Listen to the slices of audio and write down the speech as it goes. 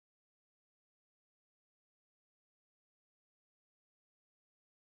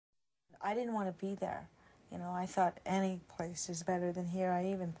I didn't want to be there. You know, I thought any place is better than here. I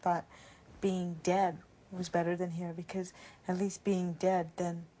even thought being dead was better than here, because at least being dead,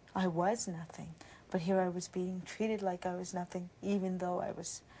 then I was nothing. But here I was being treated like I was nothing, even though I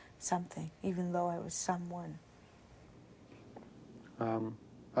was something, even though I was someone.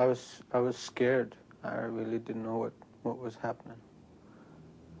 I was scared. I really didn't know what was happening.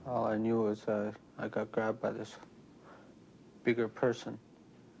 All I knew was I got grabbed by this bigger person,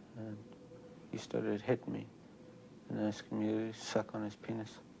 and he started hitting me and asking me to suck on his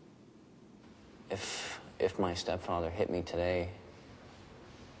penis. If my stepfather hit me today,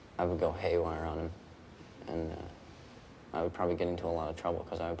 I would go haywire on him, and I would probably get into a lot of trouble,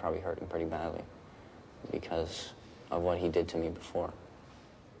 because I would probably hurt him pretty badly because of what he did to me before.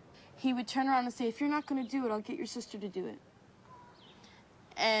 He would turn around and say, if you're not going to do it, I'll get your sister to do it.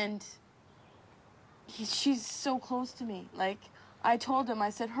 And she's so close to me. Like, I told him, I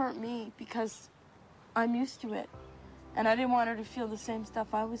said, hurt me, because I'm used to it. And I didn't want her to feel the same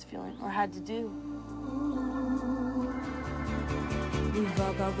stuff I was feeling or had to do. We've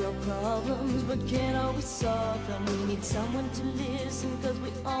all got real problems, but can't always solve them. We need someone to listen, cause we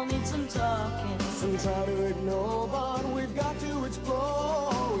all need some talking. Some try to ignore, but we've got to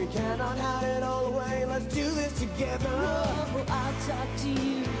explore. We cannot hide it all away, let's do this together. Well, I'll talk to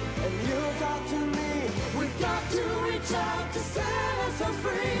you, and you'll talk to me. We've got to reach out to set us all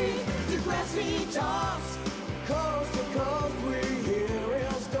free. Degrassi Talks. Coast to coast, we hear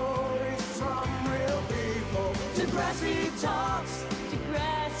real stories from real people. Degrassi Talks.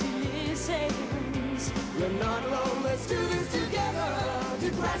 Degrassi listens. You're not alone, let's do this together.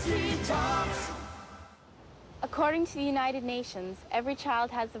 Degrassi Talks. According to the United Nations, every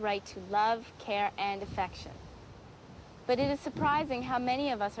child has the right to love, care, and affection. But it is surprising how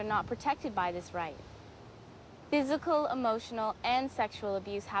many of us are not protected by this right. Physical, emotional, and sexual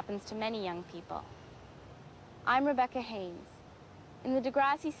abuse happens to many young people. I'm Rebecca Haynes. In the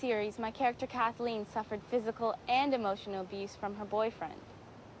Degrassi series, my character Kathleen suffered physical and emotional abuse from her boyfriend.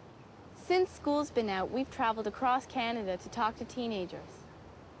 Since school's been out, we've traveled across Canada to talk to teenagers.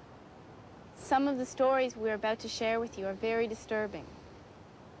 Some of the stories we're about to share with you are very disturbing.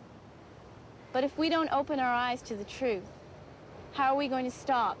 But if we don't open our eyes to the truth, how are we going to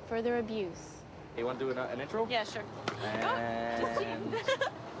stop further abuse? You want to do an intro? Yeah, sure. And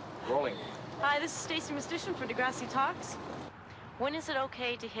rolling. Hi, this is Stacey Mustician for Degrassi Talks. When is it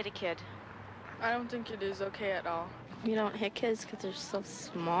okay to hit a kid? I don't think it is okay at all. You don't hit kids because they're so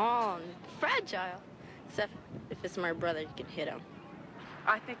small and fragile. Except if it's my brother, you can hit him.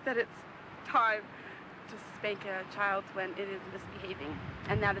 I think that it's time to spank a child when it is misbehaving,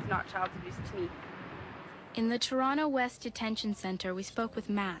 and that is not child's abuse to me. In the Toronto West Detention Centre, we spoke with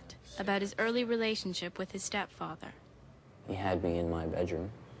Matt about his early relationship with his stepfather. He had me in my bedroom,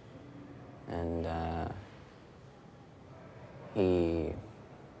 and he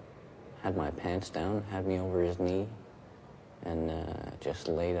had my pants down, had me over his knee, and just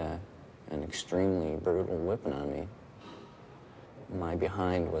laid an extremely brutal whipping on me. My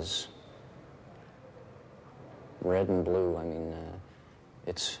behind was red and blue. I mean,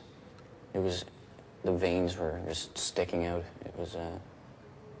 the veins were just sticking out. It was, I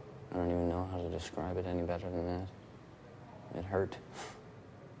don't even know how to describe it any better than that. It hurt.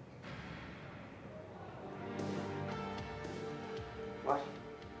 What?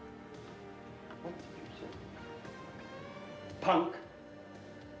 What did you say? Punk?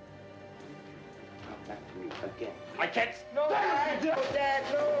 Come back to me again. I can't. No, Dad! No, Dad,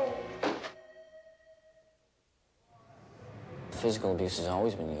 no! Physical abuse has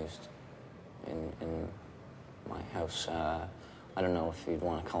always been used in my house. I don't know if you'd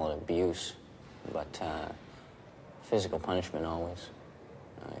want to call it abuse, but physical punishment always.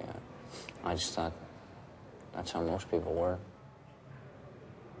 I just thought that's how most people were.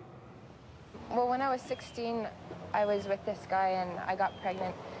 Well, when I was 16, I was with this guy and I got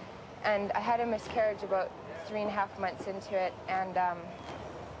pregnant. And I had a miscarriage about 3.5 months into it. And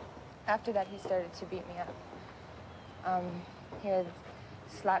after that, he started to beat me up. He would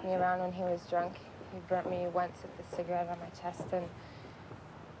slap me around when he was drunk. He burnt me once with a cigarette on my chest.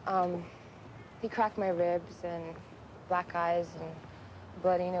 And he cracked my ribs and black eyes and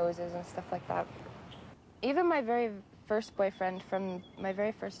bloody noses and stuff like that. Even my very first boyfriend, from my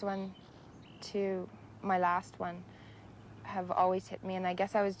very first one to my last one, have always hit me. And I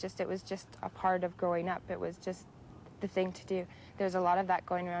guess it was just a part of growing up. It was just the thing to do. There's a lot of that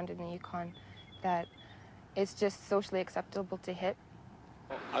going around in the Yukon, that it's just socially acceptable to hit.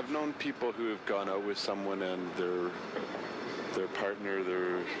 I've known people who have gone out with someone and their partner,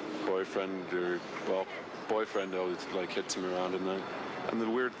 their boyfriend, boyfriend always like hits them around and that. And the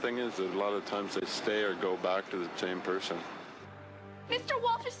weird thing is that a lot of times they stay or go back to the same person. Mr.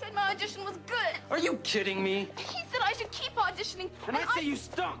 Walters said my audition was good. Are you kidding me? He said I should keep auditioning. And I say you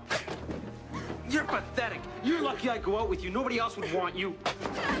stunk. You're pathetic. You're lucky I go out with you. Nobody else would want you.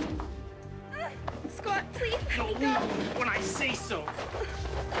 Scott, please let me You'll go. leave when I say so.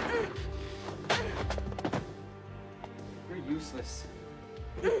 You're useless.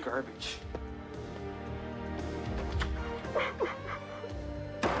 You're garbage.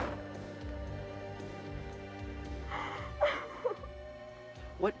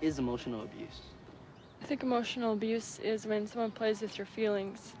 What is emotional abuse? I think emotional abuse is when someone plays with your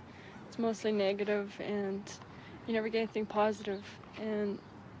feelings. It's mostly negative and you never get anything positive, and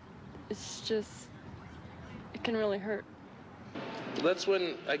it's just, it can really hurt. That's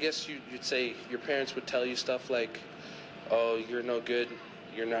when, I guess you'd say, your parents would tell you stuff like, oh, you're no good,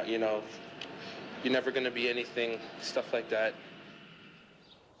 you're not, you know, you're never gonna be anything, stuff like that.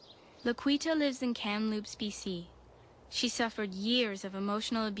 Laquita lives in Kamloops, BC. She suffered years of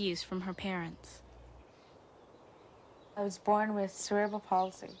emotional abuse from her parents. I was born with cerebral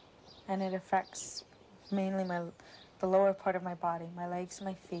palsy, and it affects mainly the lower part of my body, my legs and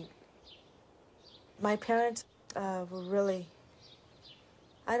my feet. My parents were really,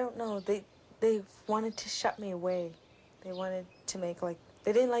 I don't know, they wanted to shut me away. They wanted to make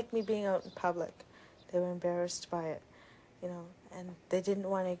they didn't like me being out in public. They were embarrassed by it, you know, and they didn't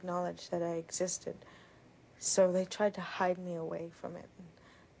want to acknowledge that I existed. So they tried to hide me away from it.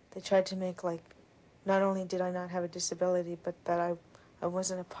 They tried to make not only did I not have a disability, but that I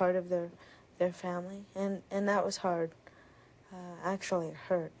wasn't a part of their family, and that was hard. Actually, it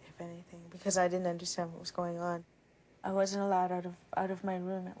hurt, if anything, because I didn't understand what was going on. I wasn't allowed out of my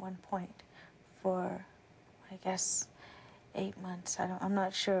room at one point for, I guess, 8 months. I'm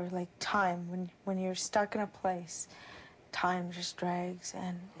not sure. Time, when you're stuck in a place, time just drags,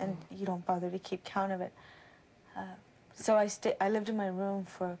 and you don't bother to keep count of it. So I lived in my room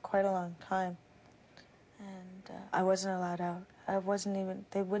for quite a long time, and I wasn't allowed out.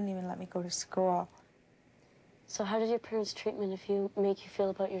 They wouldn't even let me go to school. So how did your parents' treatment make you feel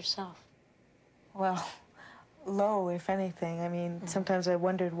about yourself? Well, low, if anything. I mean, sometimes I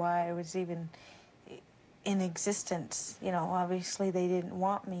wondered why I was even in existence. You know, obviously they didn't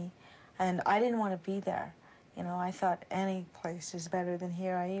want me, and I didn't want to be there. You know, I thought any place is better than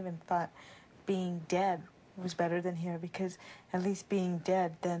here. I even thought being dead was better than here, because at least being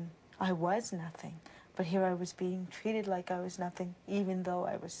dead, then I was nothing. But here I was being treated like I was nothing, even though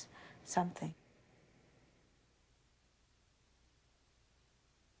I was something.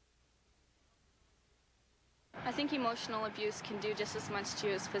 I think emotional abuse can do just as much to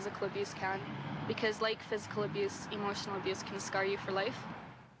you as physical abuse can, because like physical abuse, emotional abuse can scar you for life.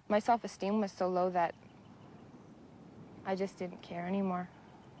 My self-esteem was so low that I just didn't care anymore.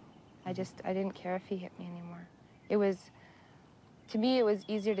 I didn't care if he hit me anymore. To me, it was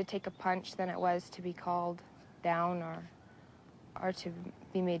easier to take a punch than it was to be called down or to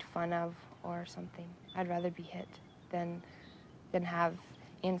be made fun of or something. I'd rather be hit than have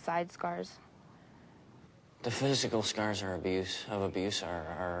inside scars. The physical scars of abuse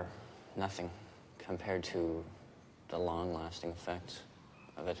are nothing compared to the long-lasting effects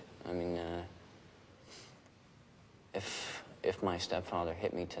of it. I mean, if my stepfather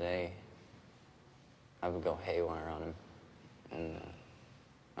hit me today, I would go haywire on him, and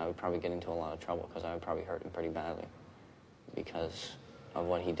I would probably get into a lot of trouble because I would probably hurt him pretty badly because of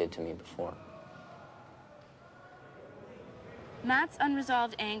what he did to me before. Matt's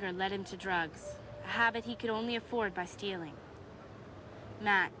unresolved anger led him to drugs, a habit he could only afford by stealing.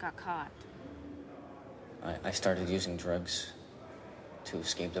 Matt got caught. I started using drugs to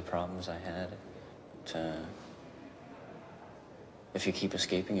escape the problems I had. If you keep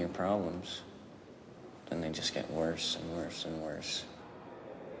escaping your problems, then they just get worse and worse and worse.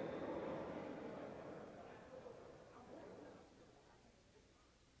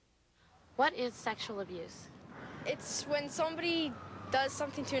 What is sexual abuse? It's when somebody does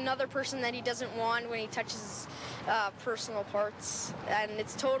something to another person that he doesn't want, when he touches personal parts, and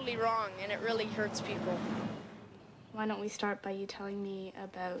it's totally wrong, and it really hurts people. Why don't we start by you telling me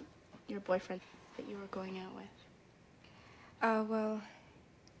about your boyfriend that you were going out with? Well,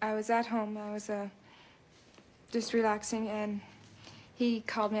 I was at home. I was just relaxing, and he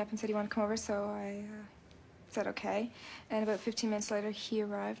called me up and said he wanted to come over, so I said okay. And about 15 minutes later, he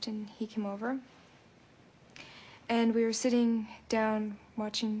arrived, and he came over. And we were sitting down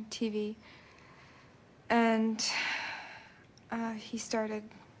watching TV, and he started,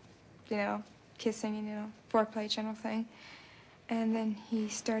 kissing, foreplay general thing. And then he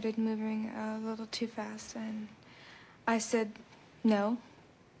started moving a little too fast, and I said, no.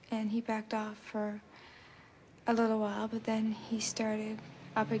 And he backed off for a little while, but then he started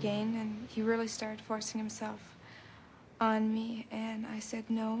up again, and he really started forcing himself on me, and I said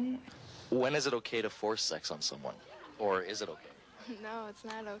no. When is it okay to force sex on someone? Or is it okay? No, it's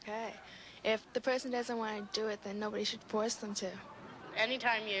not okay. If the person doesn't want to do it, then nobody should force them to.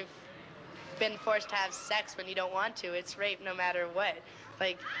 Anytime you've been forced to have sex when you don't want to, it's rape no matter what.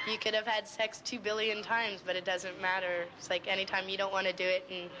 Like, you could have had sex 2 billion times, but it doesn't matter. It's like anytime you don't want to do it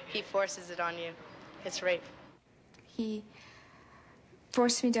and he forces it on you, it's rape. He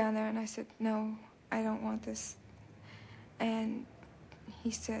forced me down there, and I said, no, I don't want this. And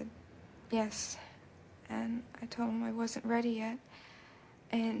he said, yes. And I told him I wasn't ready yet.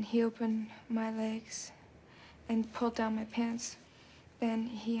 And he opened my legs and pulled down my pants. Then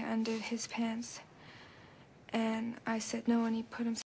he undid his pants. And I said no, and he put himself